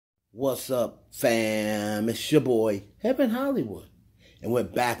What's up, fam? It's your boy, Heaven Hollywood. And we're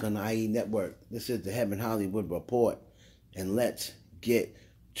back on the IE Network. This is the Heaven Hollywood Report. And let's get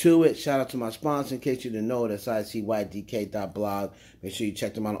to it. Shout out to my sponsor. In case you didn't know, that's icydk.blog. Make sure you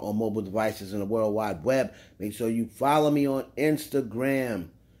check them out on all mobile devices in the World Wide Web. Make sure you follow me on Instagram.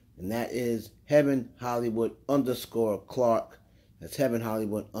 And that is Heaven Hollywood _Clark. That's Heaven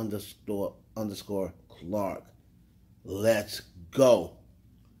Hollywood _Clark. Let's go.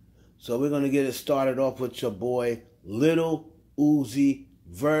 So we're going to get it started off with your boy, Lil Uzi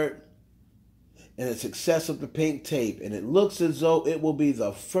Vert, and the success of the Pink Tape. And it looks as though it will be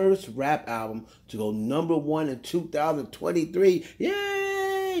the first rap album to go #1 in 2023.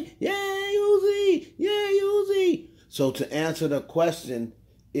 Yay! Yay, Uzi! Yay, Uzi! So to answer the question,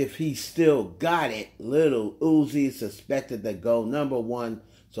 if he still got it, Lil Uzi is suspected to go #1.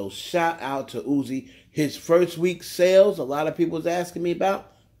 So shout out to Uzi. His first week sales, a lot of people was asking me about.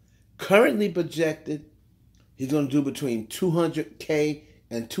 Currently projected, he's going to do between 200K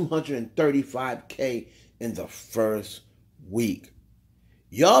and 235K in the first week.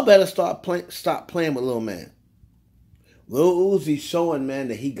 Y'all better stop playing with Lil Man. Lil Uzi showing, man,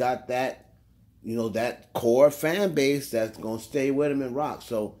 that he got that, that core fan base that's going to stay with him and rock.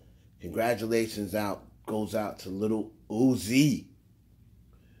 So congratulations goes out to Lil Uzi.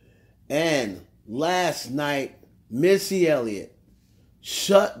 And last night, Missy Elliott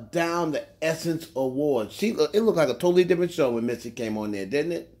shut down the Essence Awards. It looked like a totally different show when Missy came on there,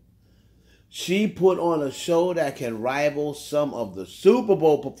 didn't it? She put on a show that can rival some of the Super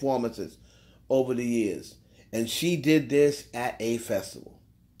Bowl performances over the years. And she did this at a festival.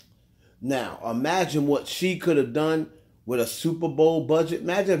 Now, imagine what she could have done with a Super Bowl budget.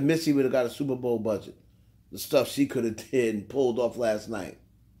 Imagine if Missy would have got a Super Bowl budget. The stuff she could have did and pulled off last night.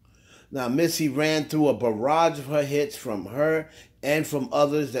 Now, Missy ran through a barrage of her hits from her and from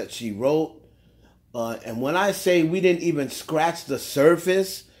others that she wrote. And when I say we didn't even scratch the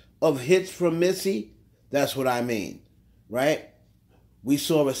surface of hits from Missy, that's what I mean, right? We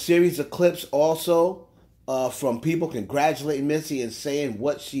saw a series of clips also from people congratulating Missy and saying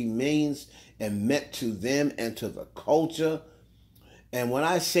what she means and meant to them and to the culture. And when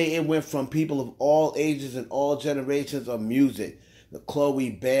I say it went from people of all ages and all generations of music, the Chloe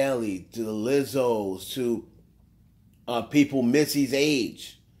Bailey, to the Lizzos, to people Missy's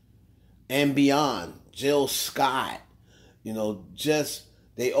age and beyond, Jill Scott,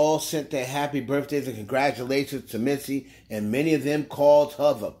 they all sent their happy birthdays and congratulations to Missy, and many of them called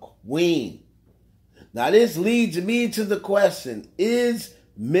her the Queen. Now this leads me to the question, is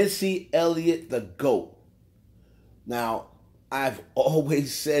Missy Elliott the GOAT? Now, I've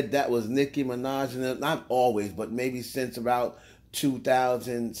always said that was Nicki Minaj, and not always, but maybe since about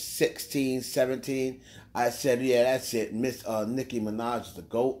 2016, 17, I said, yeah, that's it. Nicki Minaj is the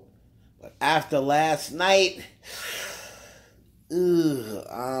GOAT. But after last night,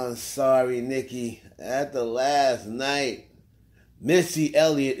 I'm sorry, Nicki. After last night, Missy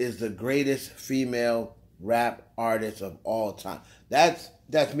Elliott is the greatest female rap artist of all time. That's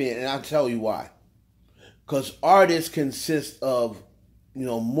me, and I'll tell you why. Because artists consist of,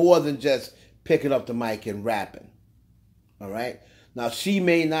 more than just picking up the mic and rapping. All right. Now, she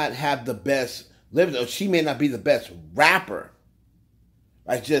may not have the best she may not be the best rapper.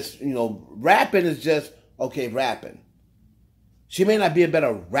 Like rapping is just, okay, rapping. She may not be a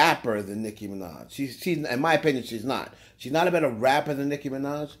better rapper than Nicki Minaj. She's in my opinion, she's not. She's not a better rapper than Nicki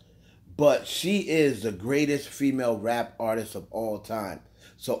Minaj, but she is the greatest female rap artist of all time.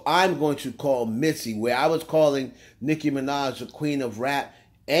 So I'm going to call Missy, where I was calling Nicki Minaj the queen of rap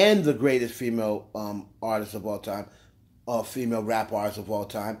and the greatest female artist of all time, female rap artist of all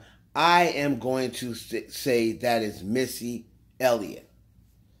time, I am going to say that is Missy Elliott.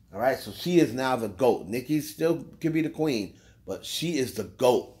 All right, so she is now the GOAT. Nicki still could be the queen, but she is the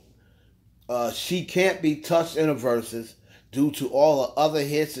GOAT. She can't be touched in her verses due to all the other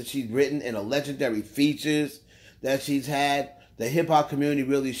hits that she's written and the legendary features that she's had. The hip-hop community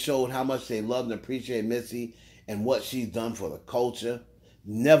really showed how much they love and appreciate Missy and what she's done for the culture.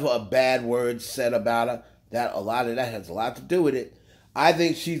 Never a bad word said about her. A lot of that has a lot to do with it. I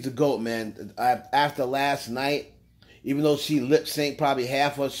think she's the GOAT, man. After last night, even though she lip-synced probably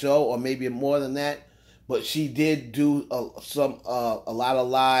half her show or maybe more than that, but she did do a lot of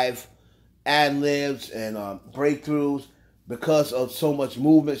live ad-libs and breakthroughs because of so much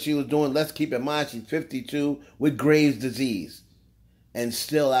movement she was doing. Let's keep in mind she's 52 with Graves' disease and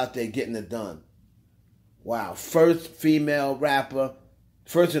still out there getting it done. Wow. First and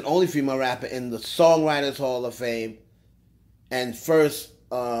only female rapper in the Songwriters Hall of Fame, and first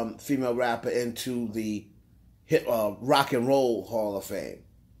female rapper into the Rock and Roll Hall of Fame.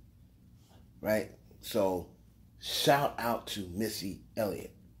 right? So, shout out to Missy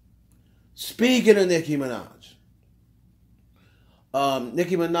Elliott. Speaking of Nicki Minaj,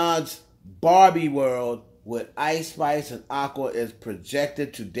 Nicki Minaj's Barbie World with Ice Spice and Aqua is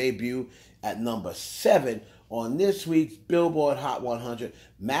projected to debut at number 7 on this week's Billboard Hot 100,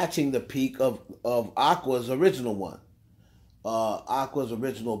 matching the peak of Aqua's original one. Aqua's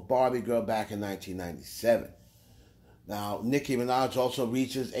original Barbie Girl back in 1997. Now, Nicki Minaj also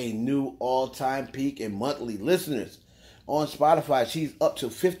reaches a new all-time peak in monthly listeners. On Spotify, she's up to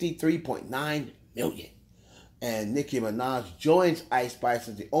 53.9 million. And Nicki Minaj joins Ice Spice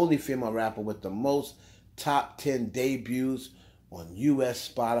as the only female rapper with the most top 10 debuts on U.S.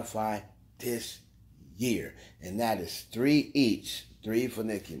 Spotify this year. And that is 3 each. 3 for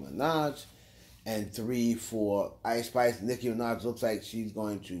Nicki Minaj and 3 for Ice Spice. Nicki Minaj looks like she's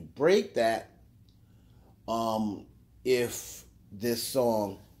going to break that if this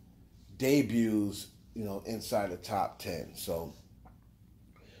song debuts, inside the top 10. So,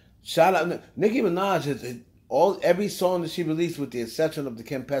 shout out. Nicki Minaj has every song that she released, with the exception of the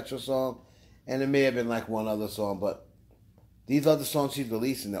Kim Petras song, and it may have been like one other song, but these other songs she's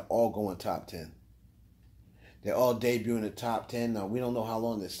releasing, they're all going top 10. They're all debuting the top 10. Now, we don't know how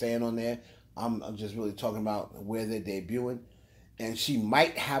long they're staying on there. I'm just really talking about where they're debuting. And she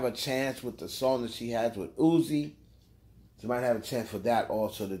might have a chance with the song that she has with Uzi. She might have a chance for that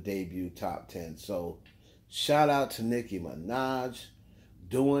also to debut top 10. So, shout out to Nicki Minaj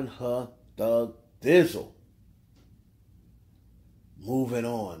doing her thug thizzle. Moving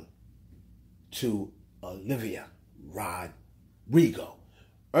on to Olivia Rodrigo.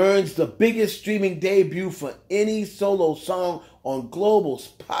 Earns the biggest streaming debut for any solo song on global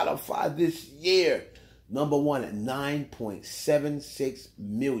Spotify this year. Number 1 at 9.76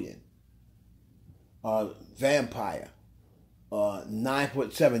 million. Vampire.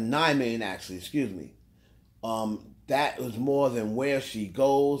 9.79 million actually, excuse me. That was more than Where She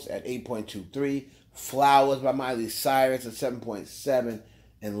Goes at 8.23. Flowers by Miley Cyrus at 7.7.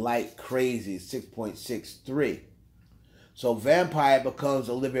 And Like Crazy 6.63. So Vampire becomes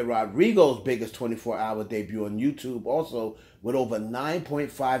Olivia Rodrigo's biggest 24-hour debut on YouTube, also with over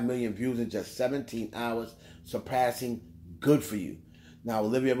 9.5 million views in just 17 hours, surpassing Good For You. Now,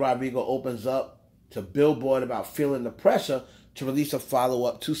 Olivia Rodrigo opens up to Billboard about feeling the pressure to release a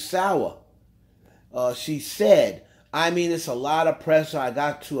follow-up to Sour. She said, it's a lot of pressure. I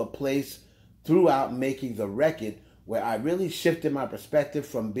got to a place throughout making the record where I really shifted my perspective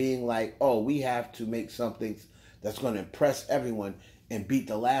from being like, we have to make something that's going to impress everyone and beat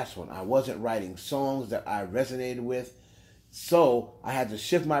the last one. I wasn't writing songs that I resonated with, so I had to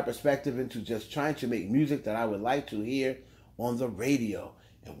shift my perspective into just trying to make music that I would like to hear on the radio.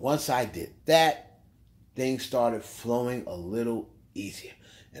 And once I did that, things started flowing a little easier.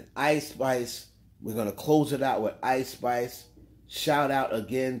 And Ice Spice, we're going to close it out with Ice Spice. Shout out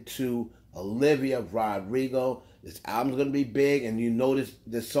again to Olivia Rodrigo. This album's going to be big, and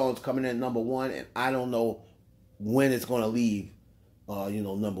this song's coming in at number 1, and I don't know when it's going to leave,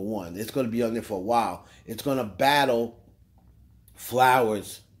 number 1. It's going to be on there for a while. It's going to battle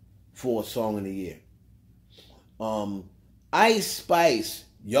Flowers for a Song of the Year. Ice Spice.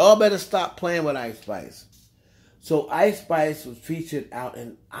 Y'all better stop playing with Ice Spice. So Ice Spice was featured out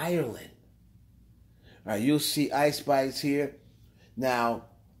in Ireland. All right, you'll see Ice Spice here. Now,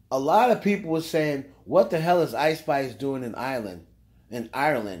 a lot of people were saying, what the hell is Ice Spice doing in Ireland? And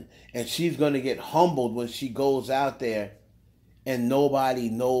she's going to get humbled when she goes out there and nobody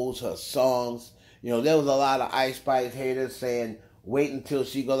knows her songs. There was a lot of Ice Spice haters saying, wait until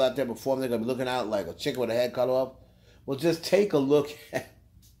she goes out there and perform. They're going to be looking out like a chicken with her head cut off. Well, just take a look at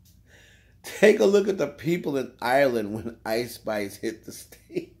the people in Ireland when Ice Spice hit the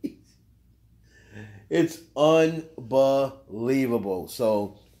stage. It's unbelievable.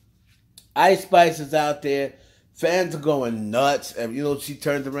 So, Ice Spice is out there. Fans are going nuts. And, she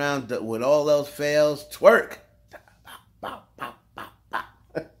turns around when all else fails. Twerk.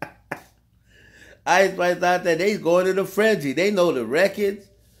 Ice Spice out there. They going in a frenzy. They know the records.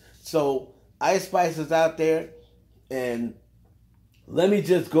 So, Ice Spice is out there. And let me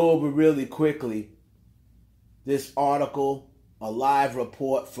just go over really quickly this article, a live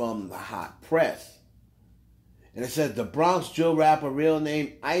report from the Hot Press. And it says, the Bronx drill rapper, real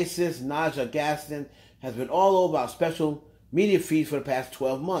name Isis Naja Gaston, has been all over our special media feeds for the past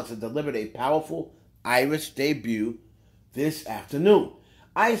 12 months and delivered a powerful Irish debut this afternoon.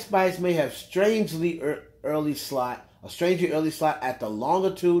 Ice Spice may have strangely early slot at the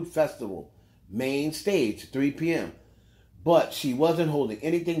Longitude Festival main stage, 3 p.m. But she wasn't holding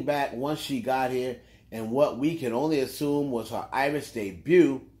anything back once she got here, and what we can only assume was her Irish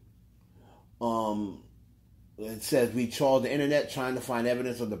debut It says, we trawled the internet trying to find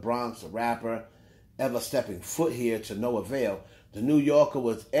evidence of the Bronx, a rapper, ever stepping foot here to no avail. The New Yorker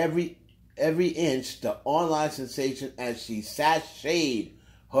was every inch the online sensation as she sashayed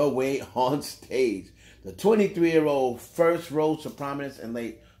her way on stage. The 23-year-old first rose to prominence in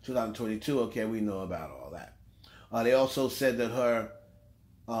late 2022. Okay, we know about all that. They also said that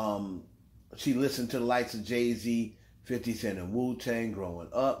she listened to the likes of Jay-Z, 50 Cent, and Wu-Tang growing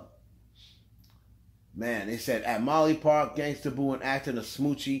up. Man, they said at Molly Park, Gangsta Boo and actor the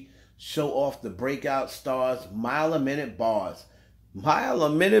Smoochie show off the breakout stars mile-a-minute bars.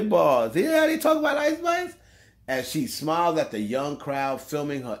 Mile-a-minute bars. You know how they talk about Ice Spice? As she smiled at the young crowd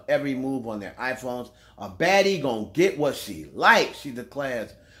filming her every move on their iPhones. A baddie gonna get what she likes, she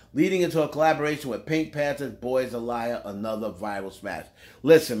declares, leading into a collaboration with Pink Panther's Boys a Liar, another viral smash.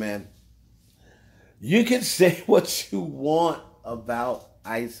 Listen, man, you can say what you want about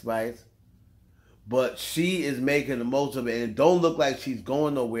Ice Spice, but she is making the most of it, and it don't look like she's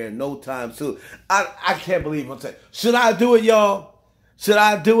going nowhere no time soon. I can't believe I'm saying. Should I do it, y'all? Should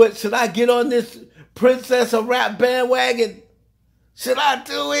I do it? Should I get on this Princess of Rap bandwagon? Should I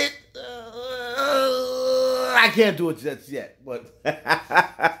do it? I can't do it just yet, but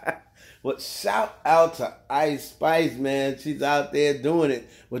but shout out to Ice Spice, man. She's out there doing it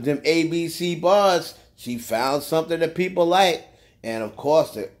with them ABC bars. She found something that people like. And of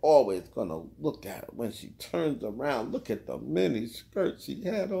course, they're always going to look at her when she turns around. Look at the mini skirt she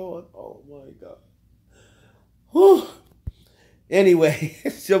had on. Oh, my God. Whew. Anyway,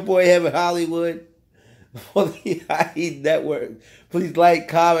 it's your boy, Heaven Hollywood, for the IE Network. Please like,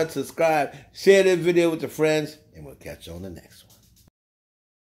 comment, subscribe, share this video with your friends, and we'll catch you on the next one.